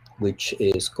 UTC, which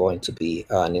is going to be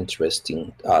an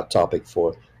interesting topic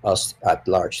for us at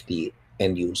large, the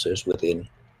end users within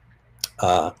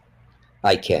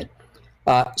ICANN.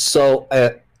 So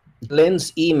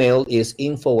Glenn's email is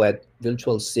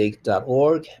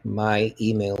info@virtualsig.org. My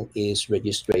email is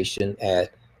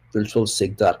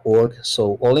registration@virtualsig.org.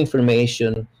 So all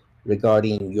information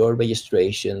regarding your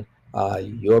registration,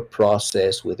 your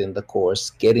process within the course,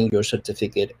 getting your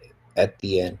certificate at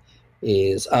the end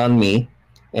is on me.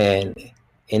 And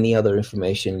any other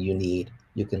information you need,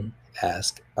 you can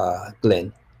ask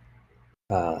Glenn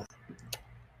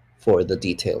for the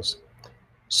details.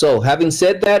 So having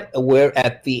said that, we're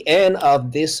at the end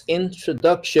of this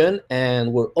introduction,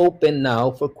 and we're open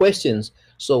now for questions.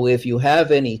 So if you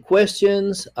have any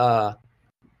questions, the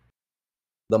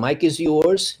mic is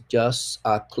yours. Just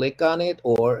click on it,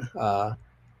 or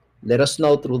let us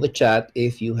know through the chat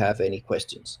if you have any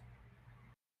questions.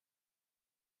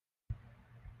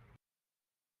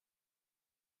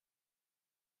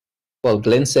 Well,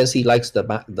 Glenn says he likes the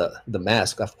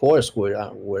mask. Of course, we're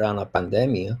on a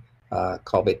pandemic.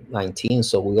 COVID-19,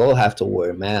 so we all have to wear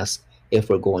a mask if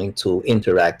we're going to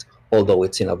interact, although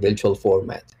it's in a virtual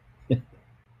format.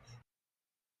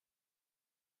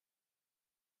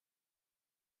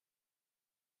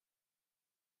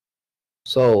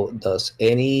 So does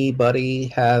anybody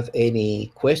have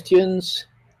any questions?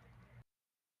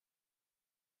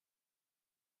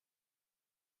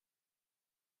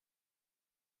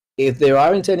 If there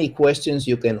aren't any questions,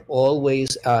 you can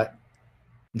always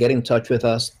get in touch with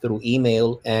us through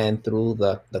email and through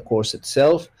the course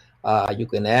itself. You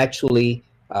can actually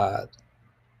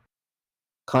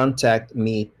contact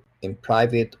me in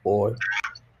private or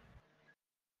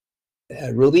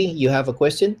Ruby, you have a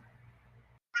question?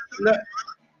 No,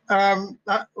 can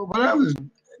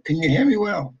you hear me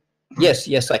well?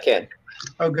 Yes, I can.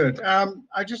 Oh, good.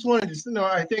 I just wanted to know,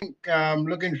 I think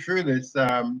looking through this,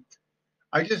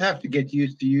 I just have to get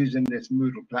used to using this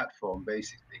Moodle platform,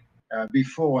 basically,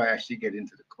 before I actually get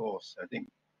into the course, I think.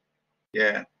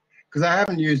 Yeah, because I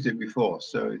haven't used it before,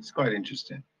 so it's quite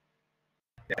interesting.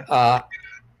 Yeah.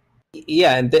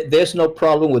 Yeah, and there's no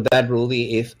problem with that,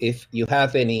 Ruby. If you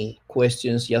have any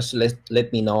questions, just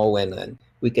let me know, and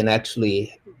we can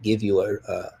actually give you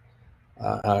a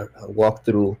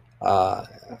walkthrough.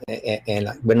 And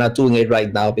we're not doing it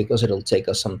right now because it'll take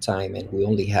us some time, and we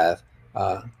only have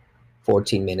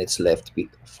 14 minutes left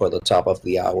for the top of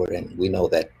the hour, and we know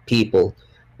that people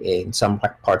in some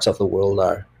parts of the world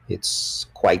it's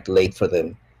quite late for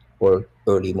them, or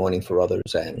early morning for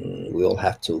others, and we'll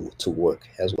have to work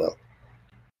as well.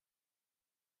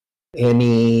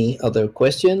 Any other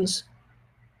questions?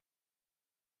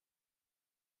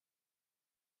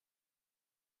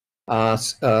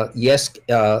 Yes,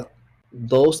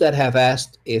 those that have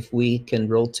asked if we can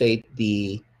rotate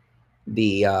the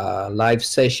live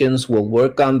sessions, we'll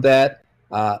work on that.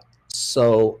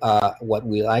 So what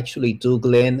we'll actually do,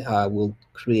 Glenn, we'll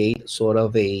create sort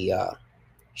of a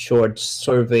short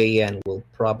survey, and we'll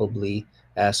probably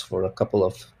ask for a couple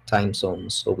of time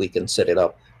zones so we can set it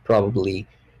up probably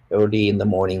early in the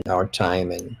morning our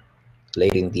time and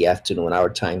late in the afternoon our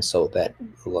time, so that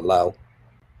will allow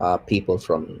people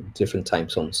from different time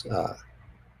zones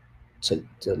to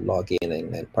log in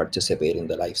and participate in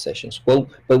the live sessions. Well,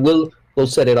 but we'll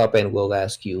set it up, and we'll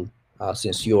ask you,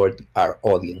 since you're our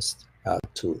audience,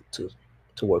 to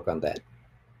work on that.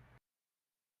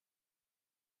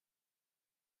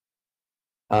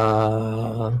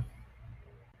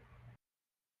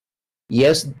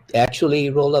 Yes, actually,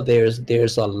 Rola,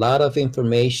 there's a lot of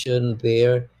information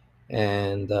there,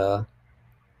 and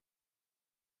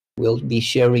we'll be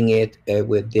sharing it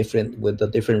with the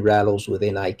different rattles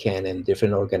within ICANN and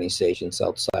different organizations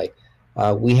outside.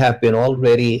 We have been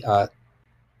already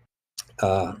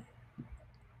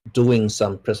doing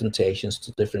some presentations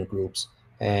to different groups,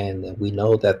 and we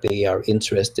know that they are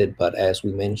interested, but as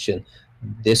we mentioned,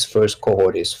 this first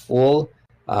cohort is full.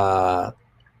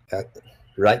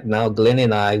 Right now, Glenn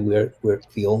and I, we're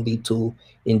the only two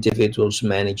individuals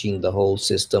managing the whole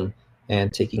system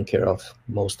and taking care of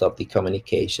most of the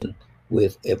communication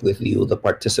with you, the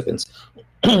participants.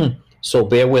 So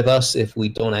bear with us if we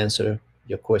don't answer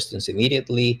your questions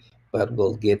immediately, but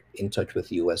we'll get in touch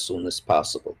with you as soon as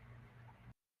possible.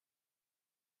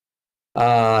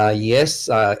 Yes,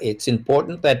 it's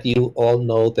important that you all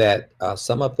know that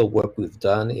some of the work we've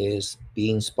done is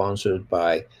being sponsored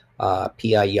by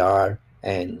PIR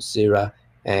and ZIRA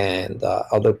and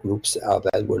other groups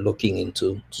that we're looking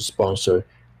into to sponsor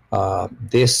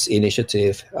this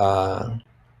initiative.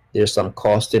 There's some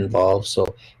cost involved,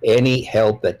 so any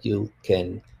help that you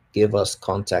can give us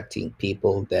contacting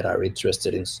people that are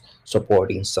interested in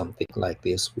supporting something like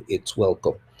this, it's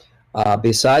welcome.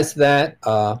 Besides that,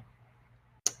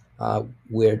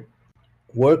 we're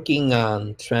working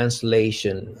on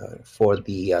translation for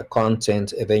the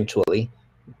content eventually.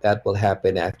 That will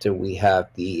happen after we have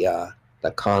the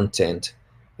content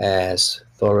as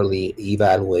thoroughly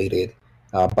evaluated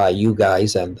by you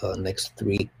guys and the next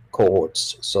 3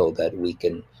 cohorts, so that we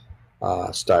can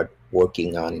start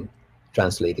working on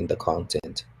translating the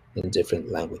content in different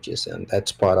languages. And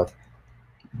that's part of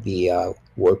the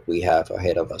work we have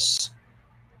ahead of us.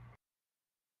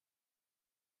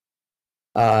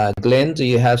 Glenn, do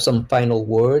you have some final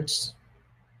words?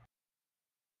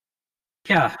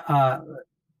 Yeah,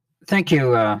 thank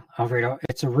you, Alfredo.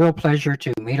 It's a real pleasure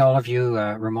to meet all of you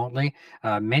remotely.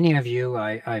 Many of you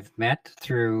I've met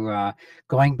through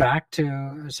going back to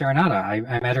Serenata.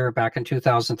 I met her back in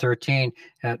 2013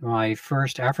 at my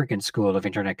first African School of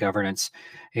Internet Governance.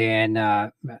 And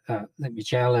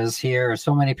Michelle is here.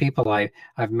 So many people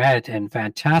I've met, and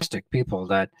fantastic people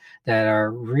that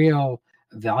are real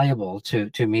valuable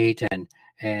to meet,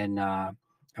 and that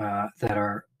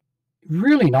are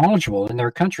really knowledgeable in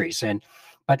their countries.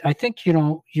 But I think,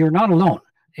 you're not alone,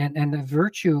 and the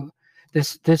virtue,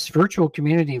 this virtual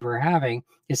community we're having,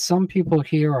 is some people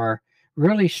here are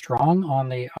really strong on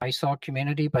the ISOC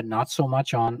community, but not so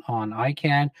much on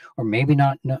ICANN, or maybe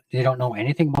they don't know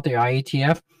anything about the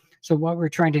IETF. So what we're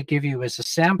trying to give you is a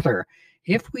sampler.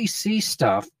 If we see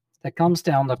stuff that comes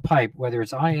down the pipe, whether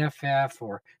it's IFF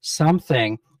or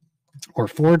something, or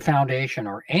Ford Foundation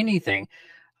or anything,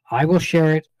 I will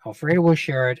share it. Alfredo will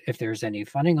share it. If there's any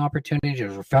funding opportunities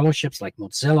or fellowships like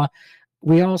Mozilla,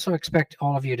 we also expect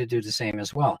all of you to do the same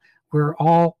as well. We're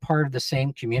all part of the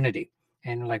same community,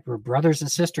 and like we're brothers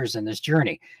and sisters in this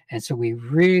journey. And so we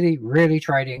really, really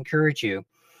try to encourage you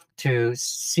to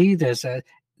see this.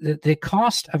 The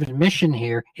cost of admission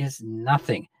here is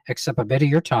nothing except a bit of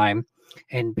your time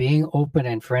and being open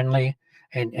and friendly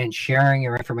and sharing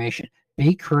your information.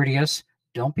 Be courteous.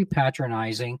 Don't be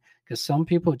patronizing, because some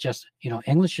people just,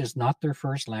 English is not their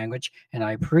first language. And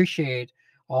I appreciate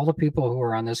all the people who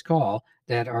are on this call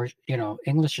that are,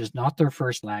 English is not their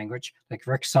first language, like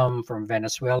Rick Sum from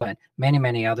Venezuela and many,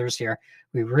 many others here.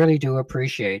 We really do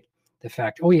appreciate the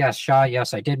fact, oh yes, Shah,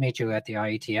 yes, I did meet you at the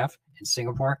IETF in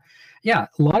Singapore. Yeah,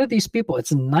 a lot of these people,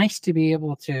 it's nice to be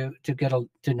able to get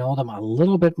to know them a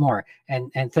little bit more.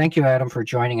 And thank you, Adam, for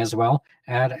joining as well.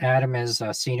 Adam is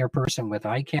a senior person with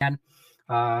ICANN.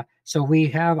 So we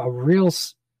have a real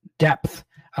depth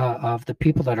of the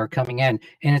people that are coming in.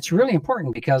 And it's really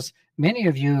important because many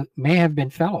of you may have been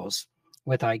fellows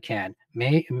with ICANN.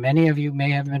 Many of you may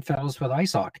have been fellows with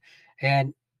ISOC.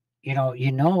 And,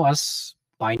 you know us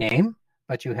by name,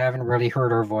 but you haven't really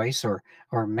heard our voice or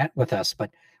met with us.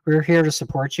 But we're here to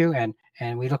support you,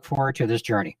 and we look forward to this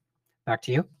journey. Back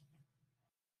to you.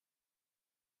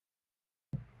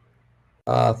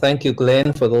 Thank you,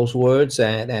 Glenn, for those words,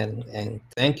 and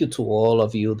thank you to all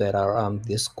of you that are on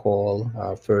this call,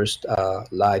 our first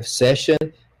live session.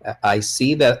 I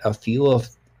see that a few of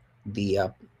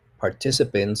the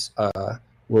participants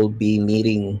will be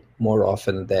meeting more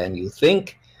often than you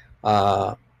think,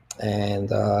 and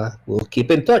we'll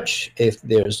keep in touch. If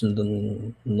there's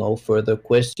no further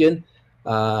question,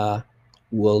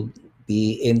 we'll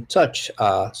be in touch.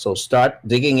 So start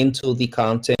digging into the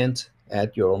content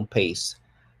at your own pace.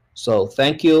 So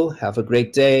thank you. Have a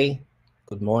great day.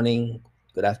 Good morning,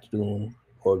 good afternoon,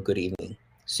 or good evening.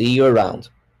 See you around.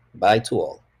 Bye to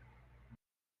all.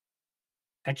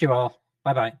 Thank you all.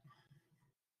 Bye-bye.